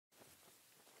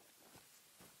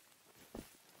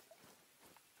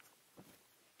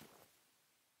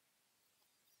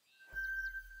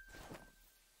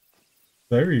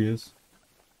There he is.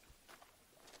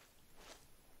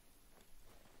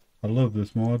 I love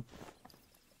this mod.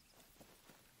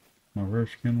 My rare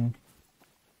skin one.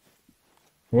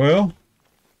 Well,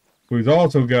 we've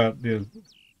also got this.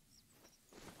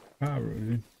 Hi,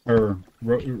 Rosie. Or,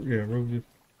 yeah, Rosie.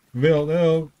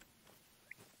 Vildo.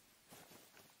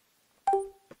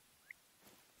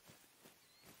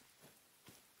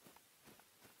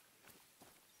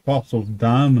 Fossil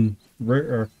diamond,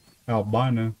 rare,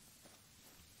 albino.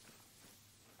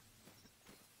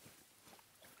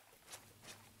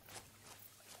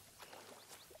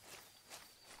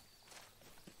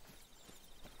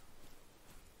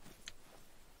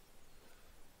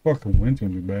 Fucking wind's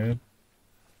gonna be bad.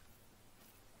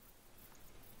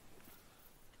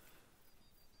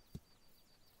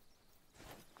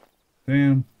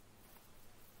 Damn.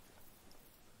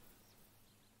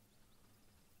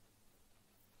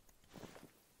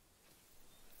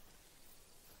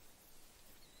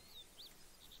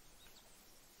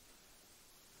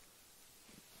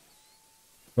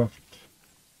 Fuck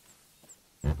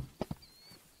it.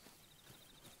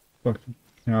 Fuck it.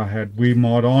 I had Wii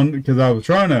mod on because I was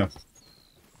trying to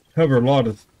cover a lot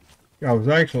of. I was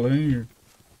actually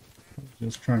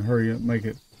just trying to hurry up and make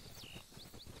it.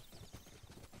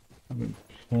 I've been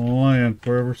playing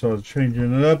forever, so I was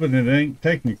changing it up, and it ain't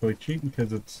technically cheating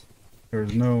because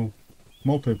there's no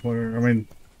multiplayer. I mean,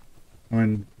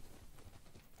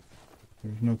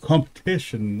 there's no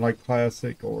competition like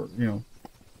classic or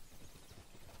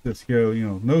this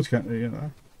go. Those kind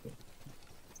of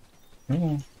Come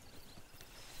on.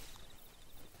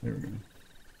 There we go.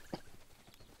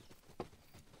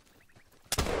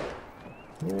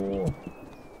 Oh.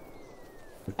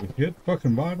 Did we hit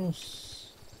fucking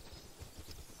vitals?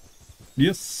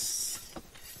 Yes.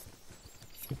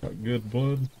 Got good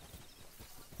blood.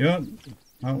 Yeah,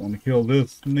 I don't want to kill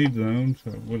this need zone,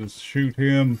 so we'll just shoot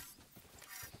him.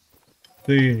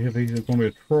 See if he's going to be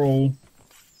a troll.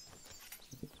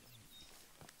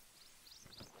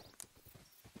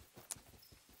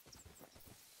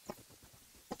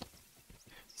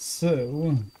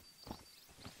 So,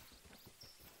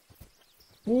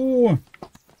 oh,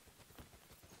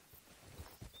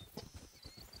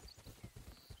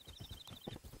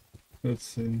 let's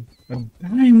see, a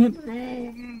diamond.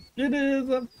 Oh, it is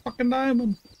a fucking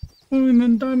diamond.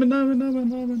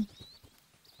 Diamond.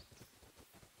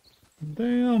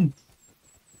 Damn.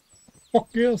 Fuck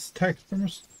yes,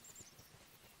 taxidermist.